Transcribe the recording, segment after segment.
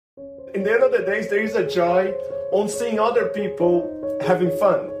In the end of the day, there is a joy on seeing other people having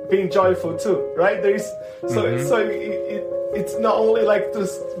fun, being joyful too, right? It's not only like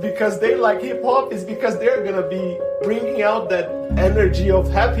this because they like hip hop, it's because they're gonna be bringing out that energy of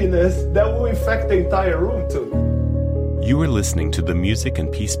happiness that will infect the entire room too. You are listening to the Music and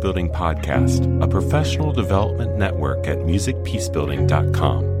Peacebuilding Podcast, a professional development network at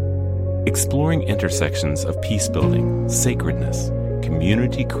musicpeacebuilding.com, exploring intersections of peacebuilding, sacredness,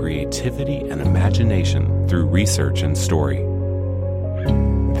 community creativity, and imagination through research and story.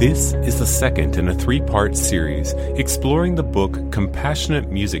 This is the second in a three-part series exploring the book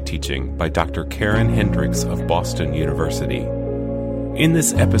Compassionate Music Teaching by Dr. Karen Hendricks of Boston University. In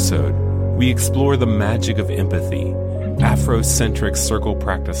this episode, we explore the magic of empathy, Afrocentric circle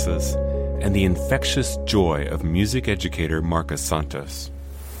practices, and the infectious joy of music educator Marcos Santos.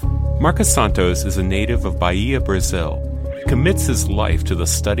 Marcos Santos is a native of Bahia, Brazil. He commits his life to the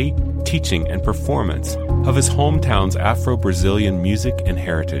study, teaching, and performance of his hometown's Afro-Brazilian music and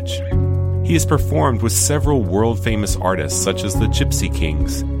heritage. He has performed with several world-famous artists such as the Gypsy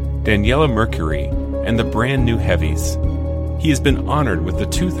Kings, Daniela Mercury, and the Brand New Heavies. He has been honored with the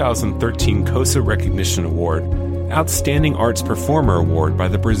 2013 COSA Recognition Award, Outstanding Arts Performer Award by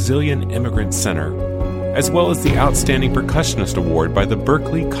the Brazilian Immigrant Center, as well as the Outstanding Percussionist Award by the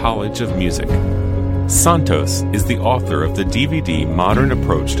Berklee College of Music. Santos is the author of the DVD Modern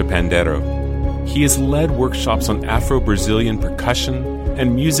Approach to Pandeiro. He has led workshops on Afro-Brazilian percussion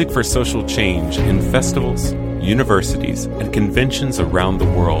and music for social change in festivals, universities, and conventions around the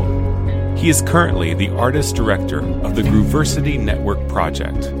world. He is currently the artist director of the Grooversity Network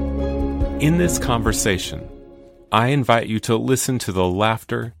Project. In this conversation, I invite you to listen to the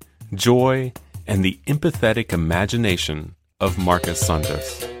laughter, joy, and the empathetic imagination of Marcos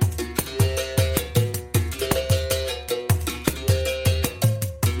Santos.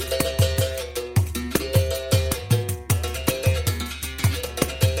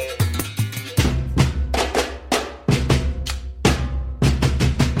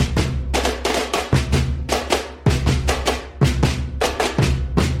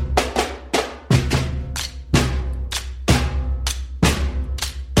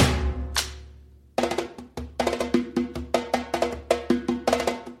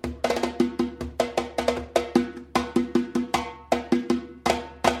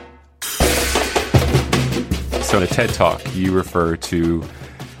 So in a TED Talk, you refer to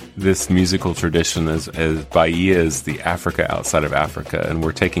this musical tradition as Bahia is the Africa outside of Africa, and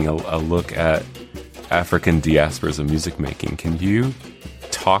we're taking a look at African diasporas of music making. Can you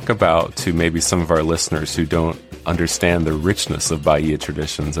talk about, to maybe some of our listeners who don't understand the richness of Bahia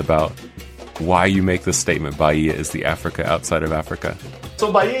traditions, about why you make the statement Bahia is the Africa outside of Africa?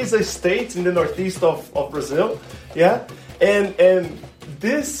 So Bahia is a state in the northeast of Brazil, yeah, and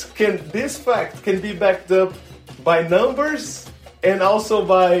this fact can be backed up by numbers and also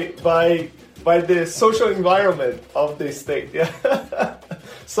by the social environment of the state. Yeah.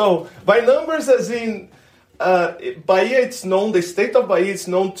 So by numbers, as in Bahia, it's known. The state of Bahia is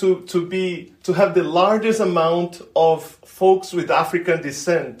known to have the largest amount of folks with African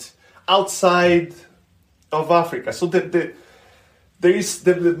descent outside of Africa. So there is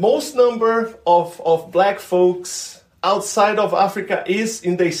the most number of black folks outside of Africa is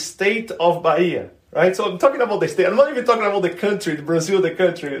in the state of Bahia. Right, so I'm talking about the state. I'm not even talking about the country, Brazil, the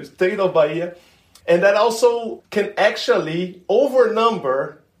country, the state of Bahia. And that also can actually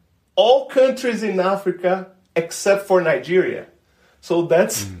overnumber all countries in Africa except for Nigeria. So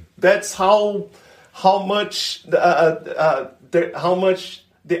that's how much the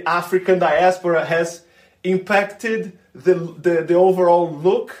African diaspora has impacted the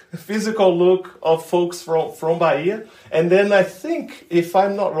overall physical look of folks from Bahia. And then I think, if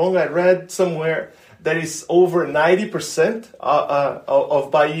I'm not wrong, I read somewhere that is over 90%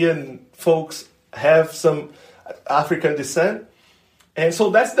 of Bahian folks have some African descent. And so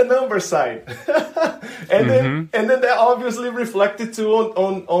that's the number side. Then that obviously reflected too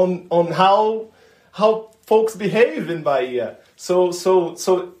on how folks behave in Bahia. So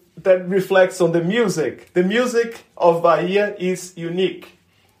that reflects on the music. The music of Bahia is unique.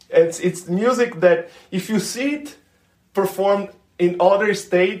 It's music that if you see it performed in other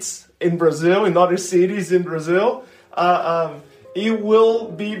states in Brazil, in other cities in Brazil, it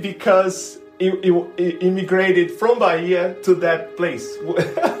will be because it immigrated from Bahia to that place.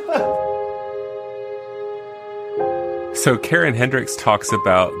 So Karen Hendricks talks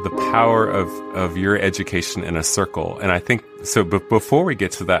about the power of your education in a circle. And I think, so but before we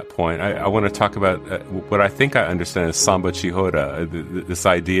get to that point, I want to talk about what I think I understand as samba chihora, this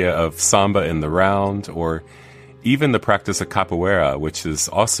idea of samba in the round, or even the practice of capoeira, which is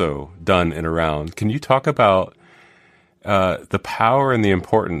also done in a round. Can you talk about the power and the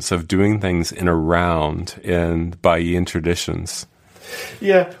importance of doing things in a round in Bahian traditions?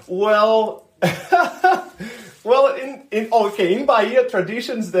 Yeah, well, well, in Bahia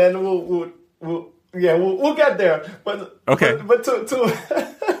traditions, then we'll get there. But okay, but to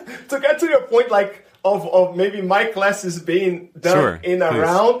to get to your point, like of maybe my classes being done in a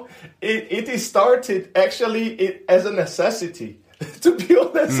round, it started actually as a necessity. To be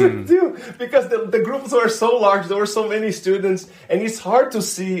honest with you, because the groups were so large, there were so many students, and it's hard to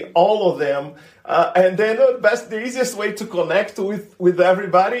see all of them. And then the easiest way to connect with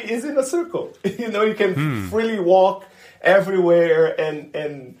everybody is in a circle. You can freely walk everywhere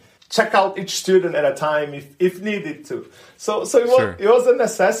and check out each student at a time if needed to. So it was a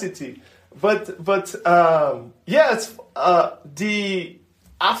necessity. But yes, the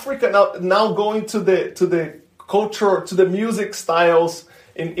Africa now going to the culture, to the music styles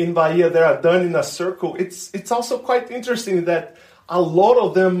in Bahia that are done in a circle. It's also quite interesting that a lot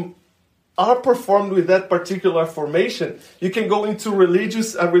of them are performed with that particular formation. You can go into a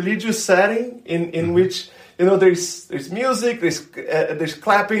religious setting in which there's music, there's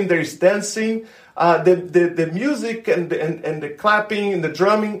clapping, there's dancing. The music and the clapping and the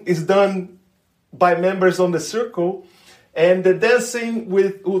drumming is done by members on the circle, and the dancing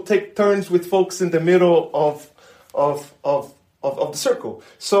will take turns with folks in the middle of the circle.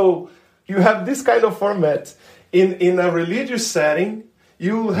 So you have this kind of format in a religious setting.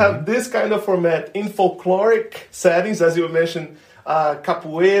 You have this kind of format in folkloric settings, as you mentioned,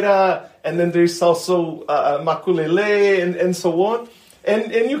 capoeira, and then there's also maculele and so on.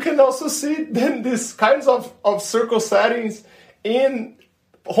 And you can also see then these kinds of circle settings in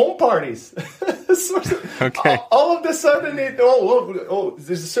home parties. Okay. All of a sudden, there's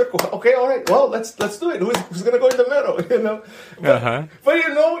a circle. Okay, all right. Well, let's do it. Who's going to go in the middle?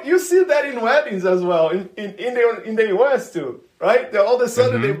 But you see that in weddings as well, in the US too, right? All of a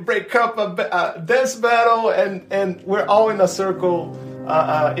sudden they break up a dance battle, and we're all in a circle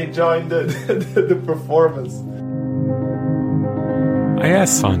enjoying the performance. I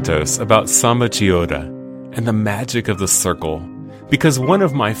asked Santos about Samba Chioda and the magic of the circle, because one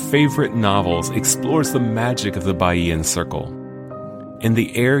of my favorite novels explores the magic of the Bahian circle. In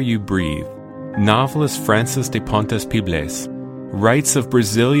The Air You Breathe, novelist Francis de Pontes Pibes writes of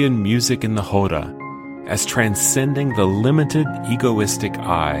Brazilian music in the Roda as transcending the limited egoistic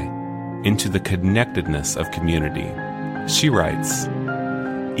I into the connectedness of community. She writes,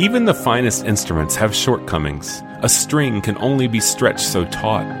 "Even the finest instruments have shortcomings. A string can only be stretched so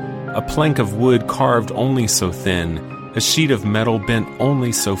taut, a plank of wood carved only so thin, a sheet of metal bent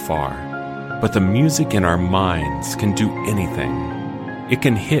only so far. But the music in our minds can do anything. It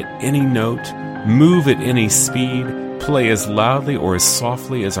can hit any note, move at any speed, play as loudly or as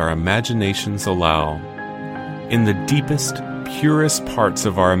softly as our imaginations allow. In the deepest, purest parts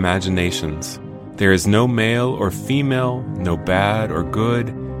of our imaginations, there is no male or female, no bad or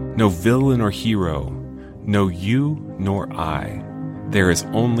good, no villain or hero, no you nor I. There is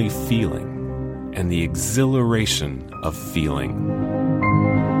only feeling, and the exhilaration of feeling."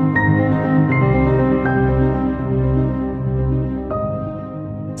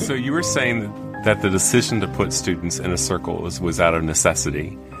 So you were saying that the decision to put students in a circle was out of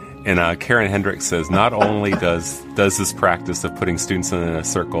necessity. And Karen Hendricks says, not only does this practice of putting students in a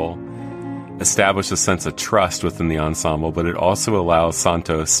circle establish a sense of trust within the ensemble, but it also allows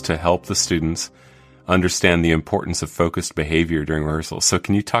Santos to help the students understand the importance of focused behavior during rehearsal. So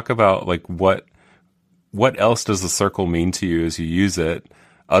can you talk about what else does the circle mean to you as you use it,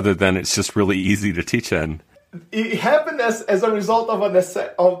 other than it's just really easy to teach in? It happened as a result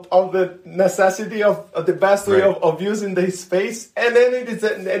of the necessity of the best way of using the space, and then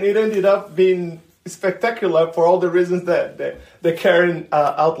it ended up being spectacular for all the reasons that Karen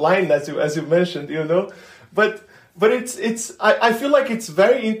outlined, as you mentioned, But I feel like it's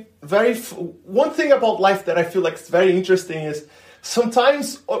very one thing about life that I feel like it's very interesting is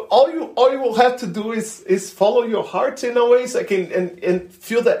sometimes all you will have to do is follow your heart in a way, so and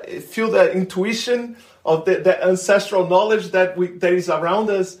feel the intuition of the ancestral knowledge that is around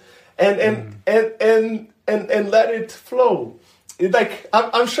us, and let it flow. Like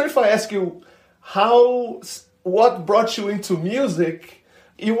I'm sure if I ask you what brought you into music,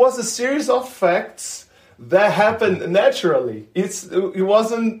 it was a series of facts that happened naturally. It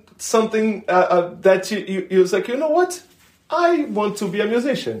wasn't something that you was like, you know what, I want to be a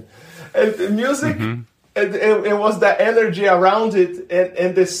musician. And music, it was the energy around it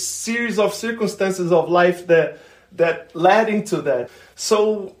and the series of circumstances of life that led into that.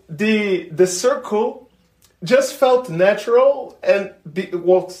 So the circle just felt natural, and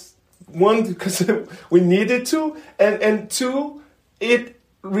was one, because we needed to, and two, it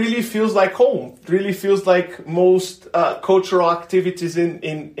really feels like home. It really feels like most cultural activities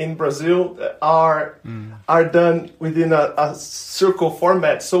in Brazil are done within a circle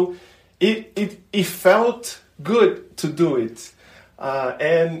format. So it felt good to do it,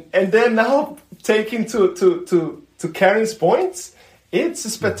 and then now taking to Karen's points, it's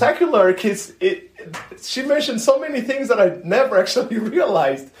spectacular because she mentioned so many things that I never actually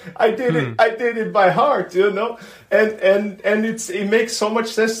realized. I did it by heart, you know, and it makes so much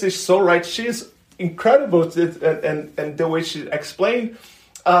sense. She's so right. She's incredible, and the way she explained.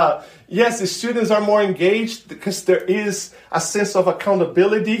 Yes, the students are more engaged because there is a sense of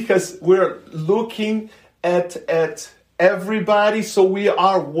accountability, because we're looking at everybody. So we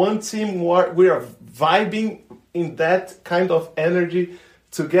are one team. We are vibing in that kind of energy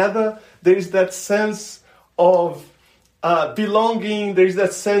together. There is that sense of belonging. There is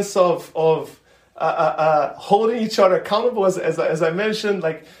that sense of holding each other accountable, as I mentioned.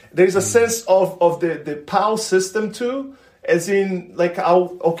 Like, there's a sense of the PAL system too, as in, like,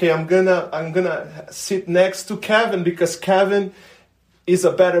 I'm gonna sit next to Kevin because Kevin is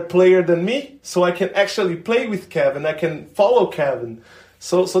a better player than me, so I can actually play with Kevin. I can follow Kevin.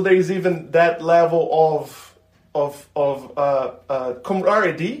 So there is even that level of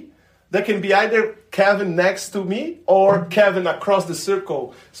camaraderie that can be either Kevin next to me or Kevin across the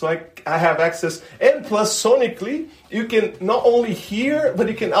circle. So I have access. And plus, sonically, you can not only hear, but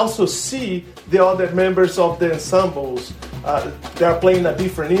you can also see the other members of the ensembles. They are playing a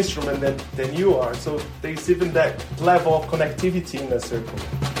different instrument than you are. So there's even that level of connectivity in the circle.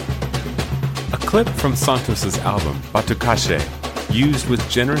 A clip from Santos' album, Batucache, used with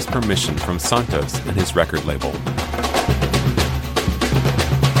generous permission from Santos and his record label.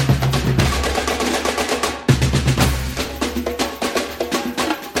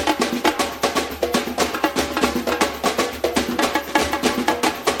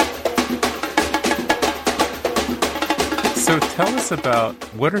 So tell us about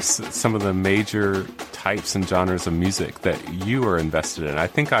what are some of the major types and genres of music that you are invested in. I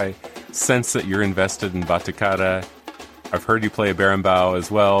think I sense that you're invested in batucada. I've heard you play a berimbau as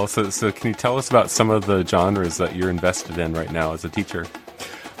well. So can you tell us about some of the genres that you're invested in right now as a teacher?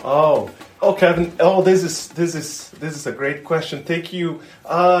 Oh, Kevin. Oh, this is a great question. Thank you.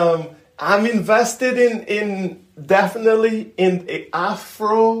 I'm invested in definitely in a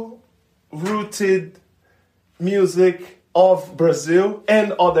Afro-rooted music of Brazil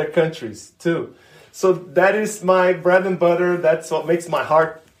and other countries too. So that is my bread and butter. That's what makes my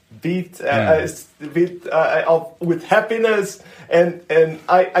heart beat with happiness, and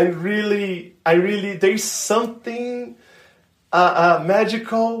I really there's something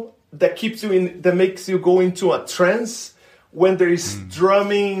magical that makes you go into a trance when there is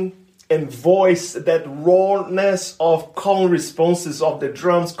drumming and voice, that rawness of calm responses of the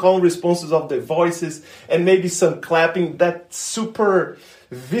drums, calm responses of the voices, and maybe some clapping, that super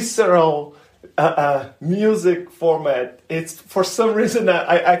visceral music format. It's, for some reason,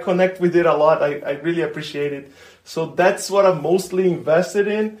 I connect with it a lot. I really appreciate it. So that's what I'm mostly invested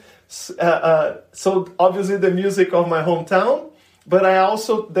in. So obviously the music of my hometown, but I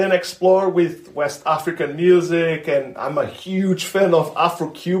also then explore with West African music, and I'm a huge fan of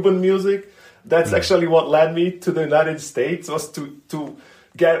Afro-Cuban music. That's actually what led me to the United States, was to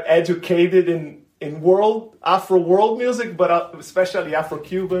get educated in Afro world music, but especially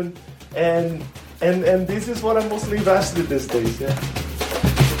Afro-Cuban, and this is what I'm mostly invested in these days. Yeah.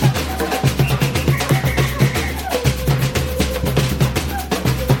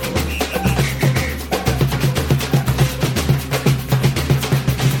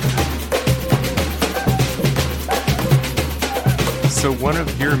 So one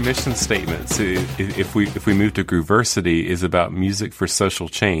of your mission statements, if we move to Grooversity, is about music for social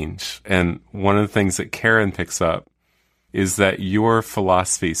change. And one of the things that Karen picks up is that your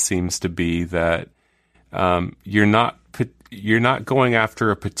philosophy seems to be that you're not going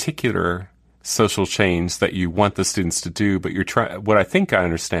after a particular social change that you want the students to do, but what I think I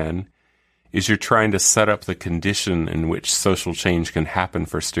understand is you're trying to set up the condition in which social change can happen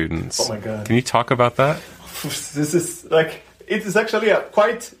for students. Oh my God. Can you talk about that? This is like... It is actually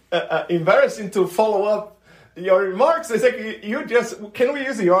quite embarrassing to follow up your remarks. It's like, can we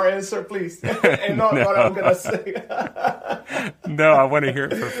use your answer, please? And not what I'm going to say. No, I want to hear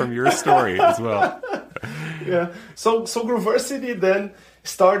it from your story as well. Yeah. So Grooversity then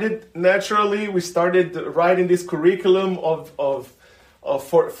started naturally. We started writing this curriculum of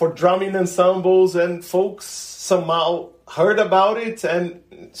for drumming ensembles, and folks somehow heard about it and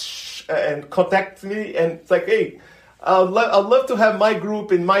contacted me, and it's like, hey, I'd love to have my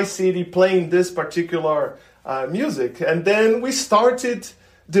group in my city playing this particular music. And then we started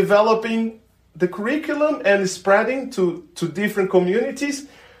developing the curriculum and spreading to different communities.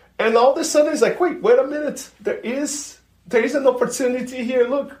 And all of a sudden it's like, wait a minute, there is an opportunity here.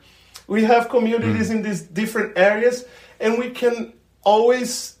 Look, we have communities in these different areas, and we can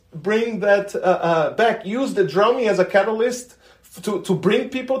always bring that back, use the drumming as a catalyst to bring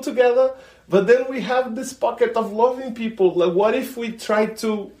people together. But then we have this pocket of loving people. Like, what if we try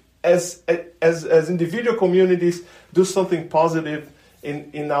to, as individual communities, do something positive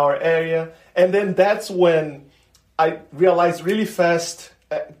in our area? And then that's when I realized really fast,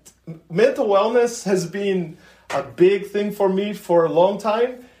 mental wellness has been a big thing for me for a long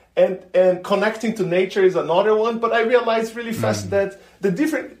time. And connecting to nature is another one. But I realized really fast that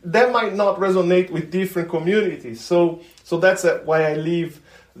that might not resonate with different communities. So that's why I leave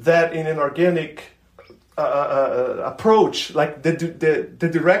that in an organic approach. Like the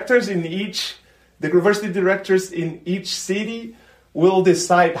directors the university directors in each city will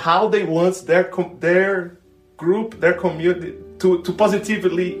decide how they want their group, their community to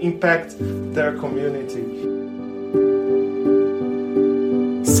positively impact their community.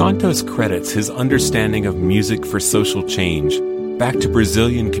 Santos credits his understanding of music for social change back to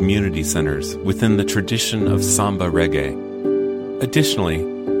Brazilian community centers within the tradition of samba reggae. Additionally,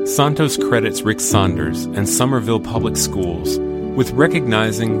 Santos credits Rick Saunders and Somerville Public Schools with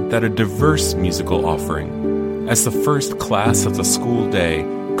recognizing that a diverse musical offering, as the first class of the school day,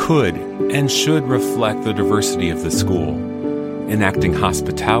 could and should reflect the diversity of the school, enacting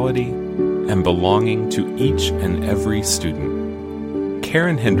hospitality and belonging to each and every student.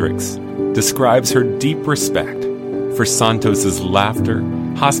 Karen Hendricks describes her deep respect for Santos's laughter,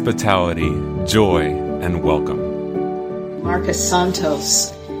 hospitality, joy, and welcome. Marcus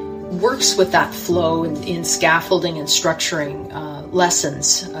Santos works with that flow in scaffolding and structuring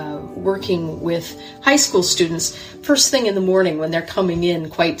lessons, working with high school students first thing in the morning when they're coming in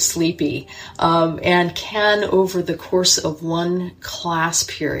quite sleepy, and can, over the course of one class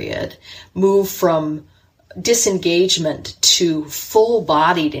period, move from disengagement to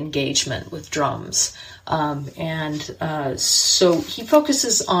full-bodied engagement with drums. So he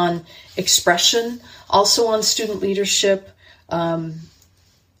focuses on expression, also on student leadership, and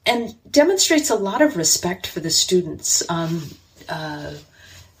demonstrates a lot of respect for the students,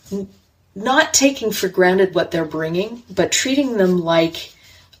 not taking for granted what they're bringing, but treating them like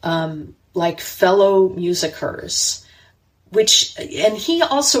fellow musicers. And he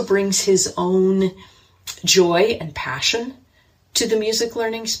also brings his own joy and passion to the music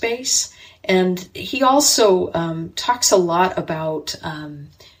learning space. And he also talks a lot about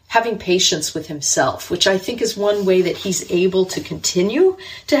having patience with himself, which I think is one way that he's able to continue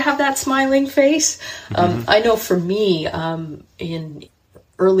to have that smiling face. I know for me, in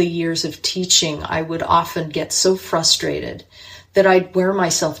early years of teaching, I would often get so frustrated that I'd wear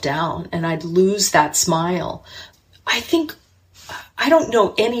myself down and I'd lose that smile. I don't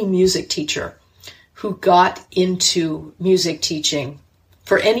know any music teacher who got into music teaching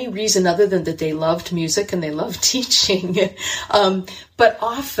for any reason other than that they loved music and they loved teaching. But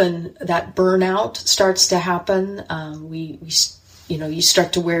often that burnout starts to happen. You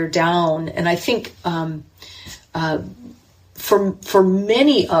start to wear down. And I think for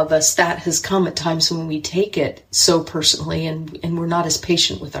many of us, that has come at times when we take it so personally and we're not as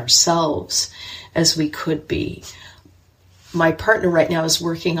patient with ourselves as we could be. My partner right now is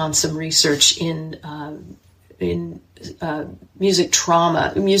working on some research in music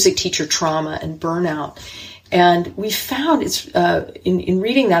teacher trauma and burnout. And we found it's in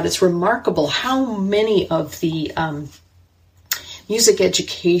reading that, it's remarkable how many of the music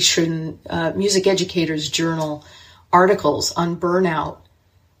educators journal articles on burnout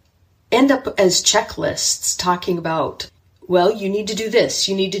end up as checklists talking about, well, you need to do this,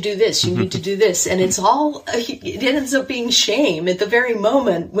 you need to do this, you need to do this. And it ends up being shame at the very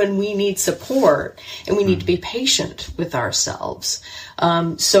moment when we need support and we need to be patient with ourselves.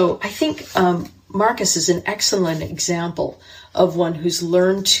 So I think Marcus is an excellent example of one who's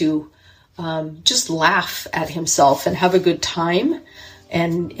learned to just laugh at himself and have a good time.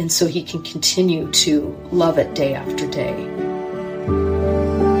 And so he can continue to love it day after day.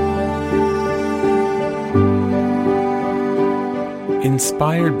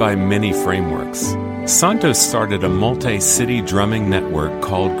 Inspired by many frameworks, Santos started a multi-city drumming network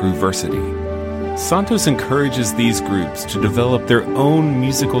called Grooversity. Santos encourages these groups to develop their own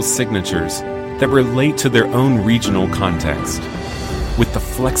musical signatures that relate to their own regional context. With the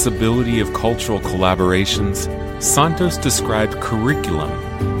flexibility of cultural collaborations, Santos described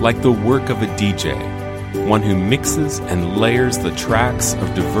curriculum like the work of a DJ, one who mixes and layers the tracks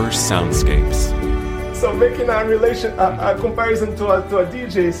of diverse soundscapes. So making a comparison to a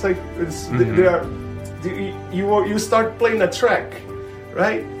DJ, it's like you start playing a track,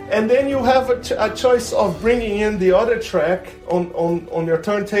 right? And then you have a choice of bringing in the other track on your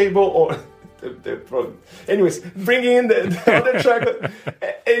turntable or... Anyways, bringing in the other track,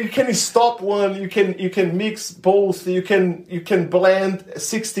 you can stop one. You can mix both. You can blend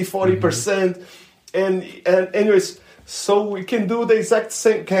 60-40%, and anyways, so we can do the exact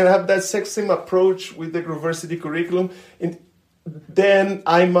same. Can have that same approach with the Grooversity curriculum. And then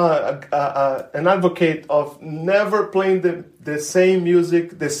I'm an advocate of never playing the same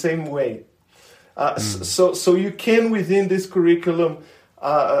music the same way. So you can within this curriculum.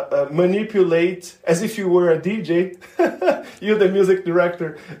 Manipulate as if you were a DJ. You're the music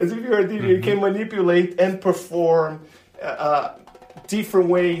director. As if you were a DJ, you can manipulate and perform different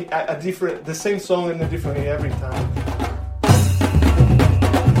way, the same song in a different way every time.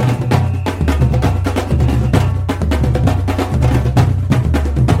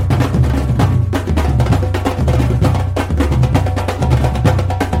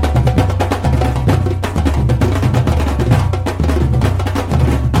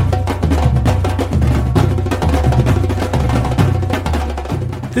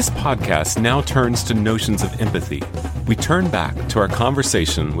 This podcast now turns to notions of empathy. We turn back to our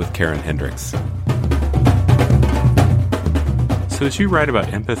conversation with Karen Hendricks. So as you write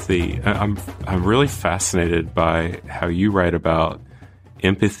about empathy, I'm really fascinated by how you write about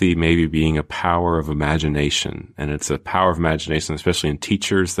empathy maybe being a power of imagination. And it's a power of imagination, especially in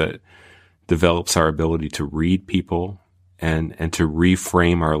teachers, that develops our ability to read people and to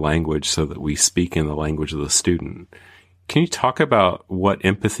reframe our language so that we speak in the language of the student. Can you talk about what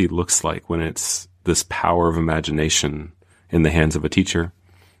empathy looks like when it's this power of imagination in the hands of a teacher?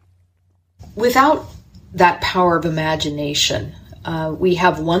 Without that power of imagination, we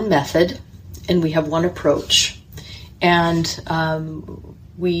have one method and we have one approach. And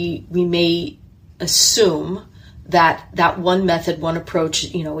we may assume that one method, one approach,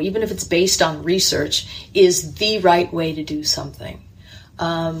 even if it's based on research, is the right way to do something.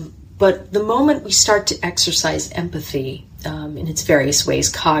 But the moment we start to exercise empathy in its various ways,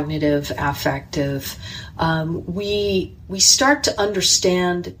 cognitive, affective, we start to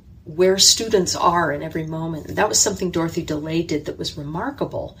understand where students are in every moment. And that was something Dorothy DeLay did that was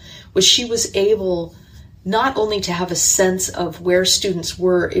remarkable, was she was able not only to have a sense of where students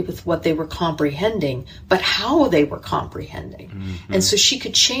were with what they were comprehending, but how they were comprehending. Mm-hmm. And so she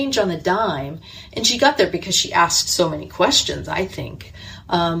could change on a dime, and she got there because she asked so many questions, I think.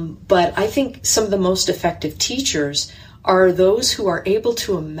 But I think some of the most effective teachers are those who are able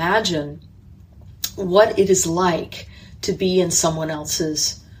to imagine what it is like to be in someone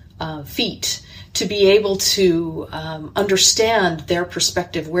else's feet, to be able to understand their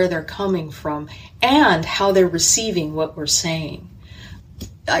perspective, where they're coming from, and how they're receiving what we're saying.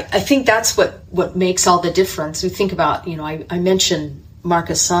 I think that's what makes all the difference. We think about, I mentioned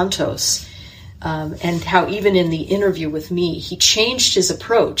Marcus Santos, and how even in the interview with me, he changed his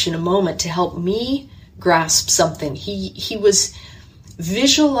approach in a moment to help me grasp something. He was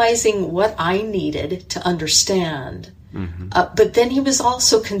visualizing what I needed to understand. Mm-hmm. But then he was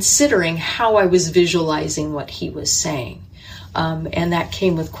also considering how I was visualizing what he was saying. And that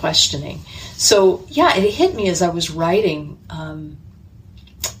came with questioning. So, yeah, it hit me as I was writing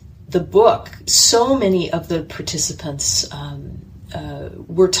the book. So many of the participants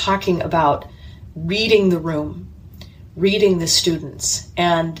were talking about reading the room, reading the students,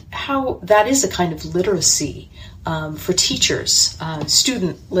 and how that is a kind of literacy for teachers,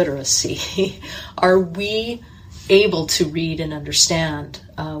 student literacy. Are we able to read and understand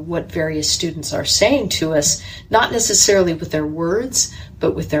what various students are saying to us, not necessarily with their words,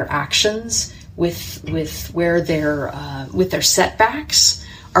 but with their actions, with where they're with their setbacks?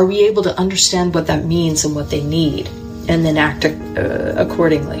 Are we able to understand what that means and what they need, and then act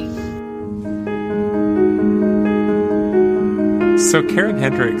accordingly? So Karen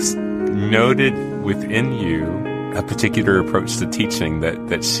Hendricks noted within you a particular approach to teaching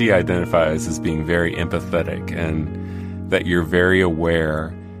that she identifies as being very empathetic, and that you're very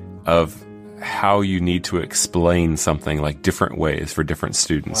aware of how you need to explain something like different ways for different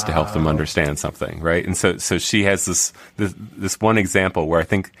students to help them understand something, right? And so she has this one example where I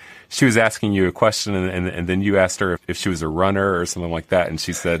think she was asking you a question, and then you asked her if she was a runner or something like that, and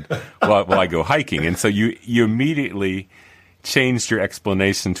she said, well, I go hiking. And so you immediately changed your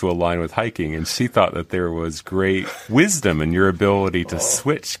explanation to align with hiking, and she thought that there was great wisdom in your ability to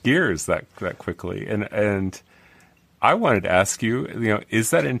switch gears that quickly. And I wanted to ask you,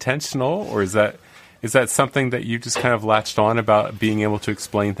 is that intentional, or is that something that you just kind of latched on about being able to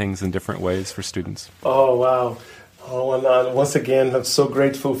explain things in different ways for students? Oh, wow. Oh, and once again, I'm so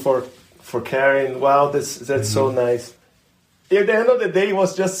grateful for Karen. Wow, that's so nice. At the end of the day, it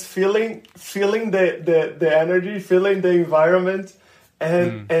was just feeling the energy, feeling the environment,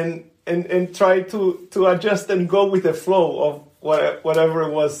 and try to adjust and go with the flow of whatever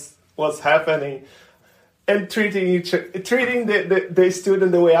was happening, and treating the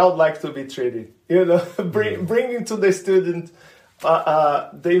student the way I would like to be treated. Bringing to the student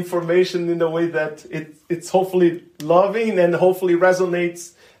the information in a way that it's hopefully loving and hopefully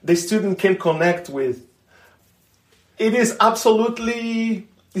resonates. The student can connect with. It is absolutely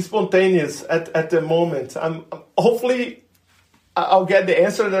spontaneous at the moment. Hopefully I'll get the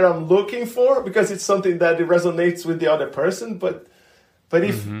answer that I'm looking for, because it's something that it resonates with the other person. But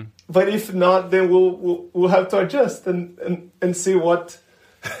if not, then we'll have to adjust and see what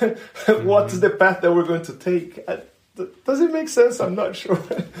what's the path that we're going to take. Does it make sense? I'm not sure.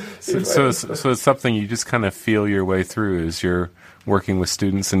 So it's something you just kind of feel your way through as you're working with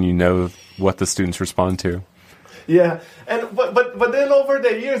students, and you know what the students respond to. Yeah, but then over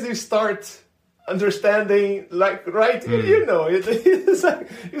the years you start understanding, like, right? It's like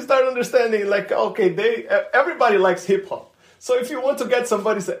you start understanding, like, okay, everybody likes hip hop. So if you want to get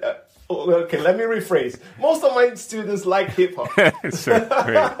somebody say, okay, let me rephrase. Most of my students like hip hop. Sure,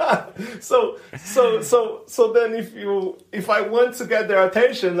 so then if I want to get their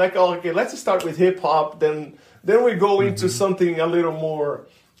attention, like, okay, let's start with hip hop, then we go into something a little more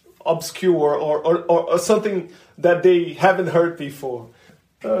obscure or something that they haven't heard before.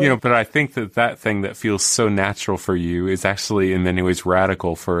 But I think that thing that feels so natural for you is actually in many ways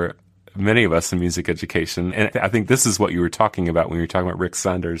radical for many of us in music education. And I think this is what you were talking about when you were talking about Rick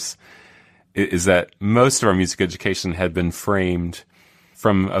Sanders, is that most of our music education had been framed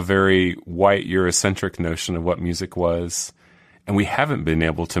from a very white Eurocentric notion of what music was. And we haven't been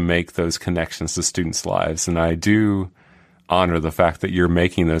able to make those connections to students' lives. And I do honor the fact that you're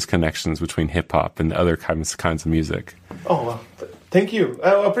making those connections between hip-hop and other kinds of music. Oh, well, thank you.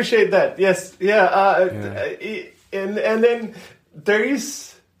 I appreciate that. Yes, yeah. And then there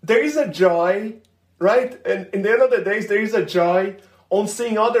is a joy, right? And in the end of the day, there is a joy on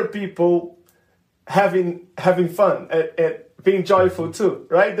seeing other people having fun and being joyful too,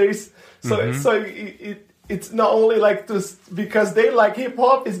 right? It's not only like because they like hip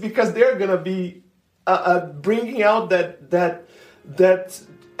hop, it's because they're gonna be bringing out that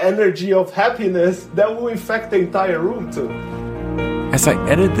energy of happiness that will infect the entire room too. As I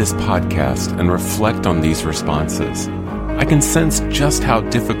edit this podcast and reflect on these responses, I can sense just how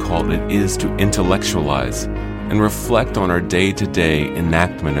difficult it is to intellectualize and reflect on our day-to-day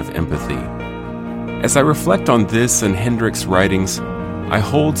enactment of empathy. As I reflect on this and Hendrik's writings, I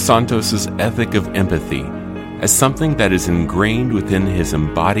hold Santos's ethic of empathy as something that is ingrained within his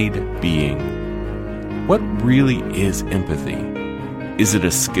embodied being. What really is empathy? Is it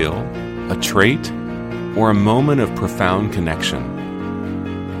a skill, a trait, or a moment of profound connection?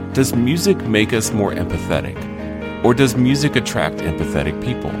 Does music make us more empathetic, or does music attract empathetic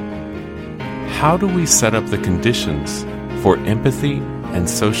people? How do we set up the conditions for empathy and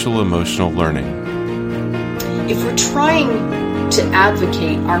social-emotional learning? If we're trying to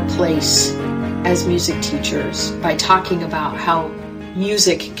advocate our place as music teachers by talking about how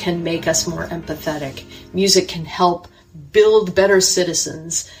music can make us more empathetic, music can help build better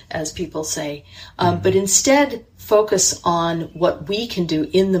citizens, as people say, but instead focus on what we can do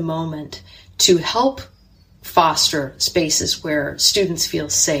in the moment to help foster spaces where students feel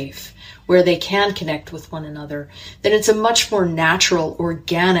safe, where they can connect with one another, then it's a much more natural,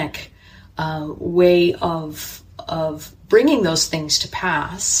 organic way of bringing those things to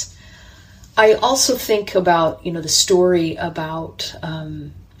pass. I also think about, the story about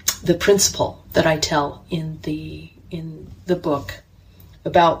the principal that I tell in the book,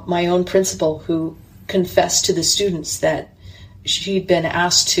 about my own principal who confessed to the students that she'd been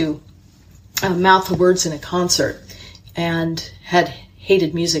asked to mouth the words in a concert and had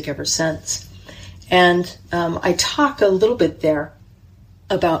hated music ever since. And I talk a little bit there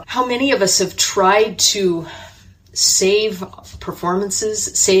about how many of us have tried to save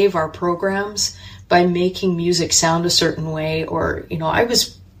performances, save our programs by making music sound a certain way. Or,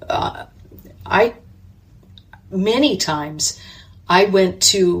 many times I went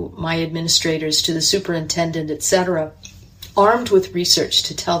to my administrators, to the superintendent, etc., armed with research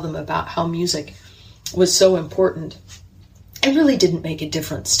to tell them about how music was so important. it really didn't make a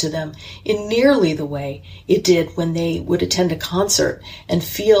difference to them in nearly the way it did when they would attend a concert and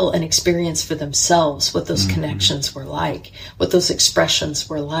feel and experience for themselves what those connections were like, what those expressions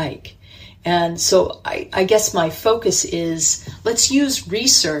were like. And so I guess my focus is, let's use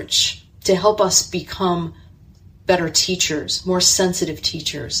research to help us become better teachers, more sensitive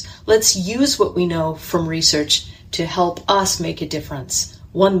teachers. Let's use what we know from research to help us make a difference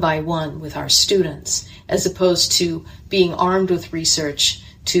one by one with our students, as opposed to being armed with research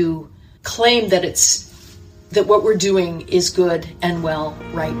to claim that that what we're doing is good and well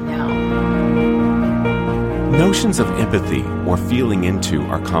right now. Notions of empathy or feeling into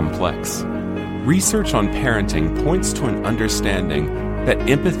are complex. Research on parenting points to an understanding that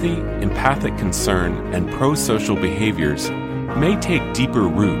empathy, empathic concern, and pro-social behaviors may take deeper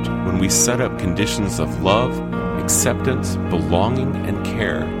root when we set up conditions of love, acceptance, belonging, and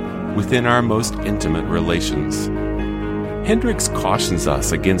care within our most intimate relations. Hendricks cautions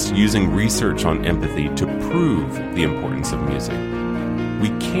us against using research on empathy to prove the importance of music. We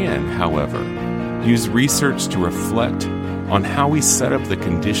can, however, use research to reflect on how we set up the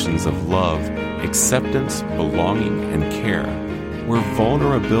conditions of love, acceptance, belonging, and care, where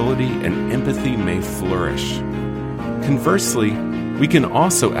vulnerability and empathy may flourish. Conversely, we can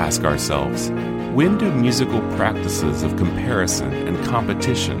also ask ourselves, when do musical practices of comparison and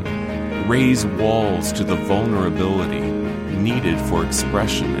competition raise walls to the vulnerability needed for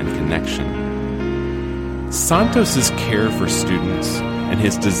expression and connection? Santos's care for students and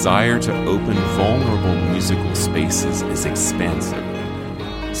his desire to open vulnerable musical spaces is expansive.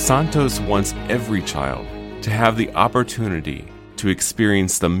 Santos wants every child to have the opportunity to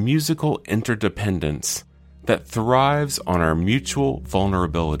experience the musical interdependence that thrives on our mutual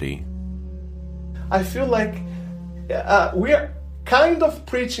vulnerability. I feel like we are kind of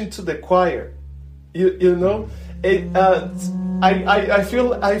preaching to the choir, you know. I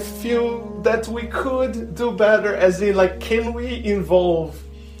feel that we could do better, as in, like, can we involve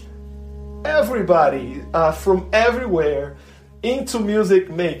everybody from everywhere into music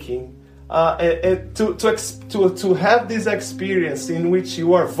making, and to have this experience in which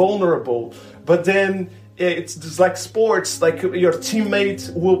you are vulnerable, but then it's just like sports, like your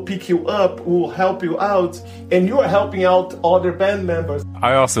teammate will pick you up, will help you out, and you are helping out other band members.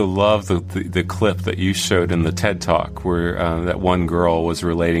 I also love the clip that you showed in the TED Talk where that one girl was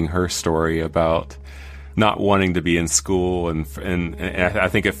relating her story about not wanting to be in school, and I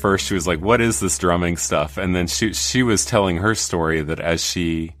think at first she was like, what is this drumming stuff? And then she was telling her story that as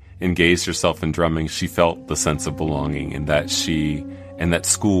she engaged herself in drumming, she felt the sense of belonging, and that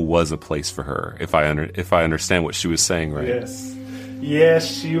school was a place for her. If I understand what she was saying, right? Yes,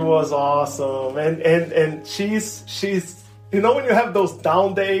 she was awesome, and she's you know, when you have those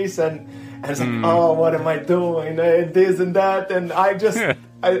down days and it's like, oh, what am I doing, and this and that, and I just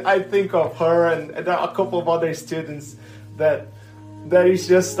I think of her and there are a couple of other students that is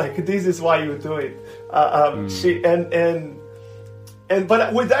just like, this is why you do it. She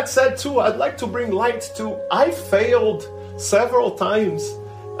but with that said too, I'd like to bring light to, I failed several times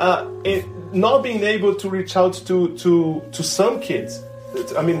in not being able to reach out to some kids.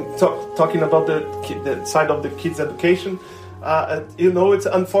 I mean, talking about the side of the kids' education, you know, it's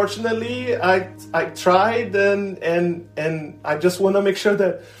unfortunately I tried and I just want to make sure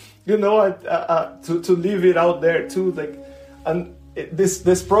that, you know, to leave it out there too. Like, and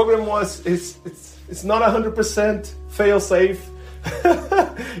this program it's not 100% fail safe.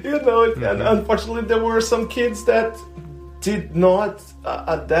 You know, and unfortunately there were some kids that did not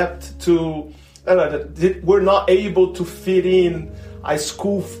adapt to, were not able to fit in a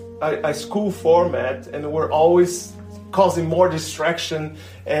school format, and were always causing more distraction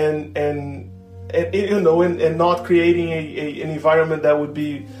and you know, and not creating an environment that would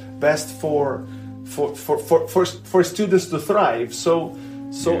be best for students to thrive. So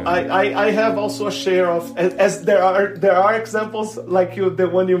I have also a share of, as there are examples like the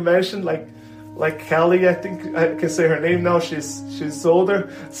one you mentioned, like Kelly, I think I can say her name now. She's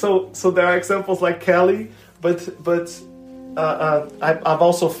older, so there are examples like Kelly, but I've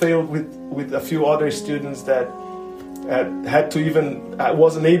also failed with a few other students that had to even, I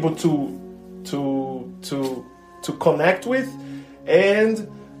wasn't able to connect with, and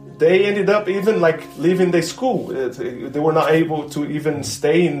they ended up even like leaving the school. They were not able to even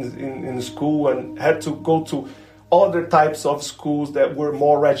stay in school and had to go to other types of schools that were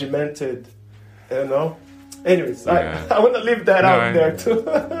more regimented, you know. Anyways, yeah. I want to leave that out there too.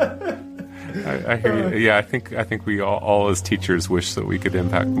 I hear you. Yeah, I think we all as teachers wish that we could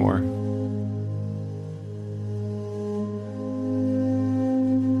impact more.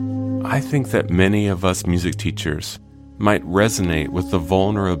 I think that many of us music teachers might resonate with the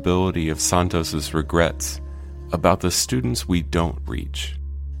vulnerability of Santos's regrets about the students we don't reach.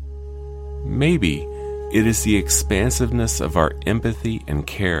 Maybe it is the expansiveness of our empathy and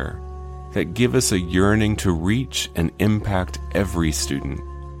care that give us a yearning to reach and impact every student.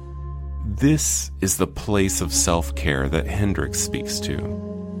 This is the place of self-care that Hendricks speaks to.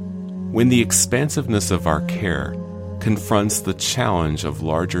 When the expansiveness of our care confronts the challenge of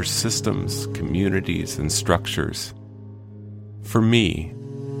larger systems, communities, and structures. For me,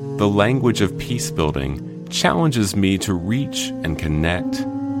 the language of peace building challenges me to reach and connect,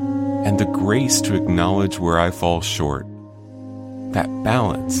 and the grace to acknowledge where I fall short. That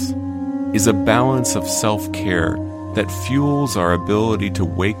balance is a balance of self-care that fuels our ability to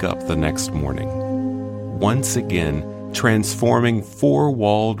wake up the next morning, once again transforming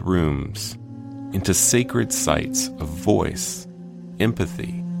four-walled rooms into sacred sites of voice,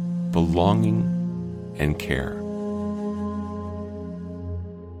 empathy, belonging, and care.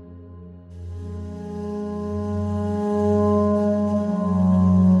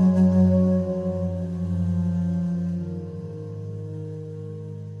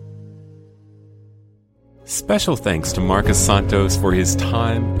 Special thanks to Marcos Santos for his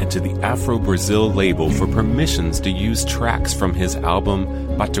time and to the Afro Brazil label for permissions to use tracks from his album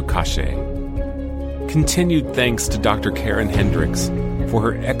Batucache. Continued thanks to Dr. Karen Hendricks for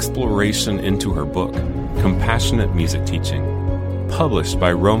her exploration into her book, Compassionate Music Teaching, published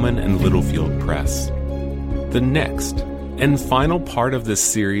by Rowman and Littlefield Press. The next and final part of this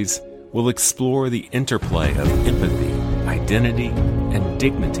series will explore the interplay of empathy, identity, and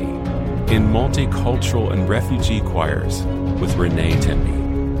dignity in multicultural and refugee choirs with Renee Tempe.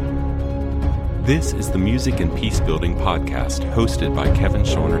 This is the Music and Peace Building podcast hosted by Kevin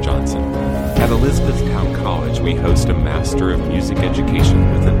Shorner Johnson. At Elizabethtown College, we host a Master of Music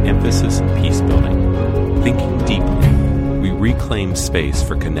Education with an emphasis in peace building. Thinking deeply, we reclaim space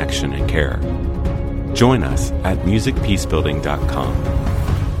for connection and care. Join us at musicpeacebuilding.com.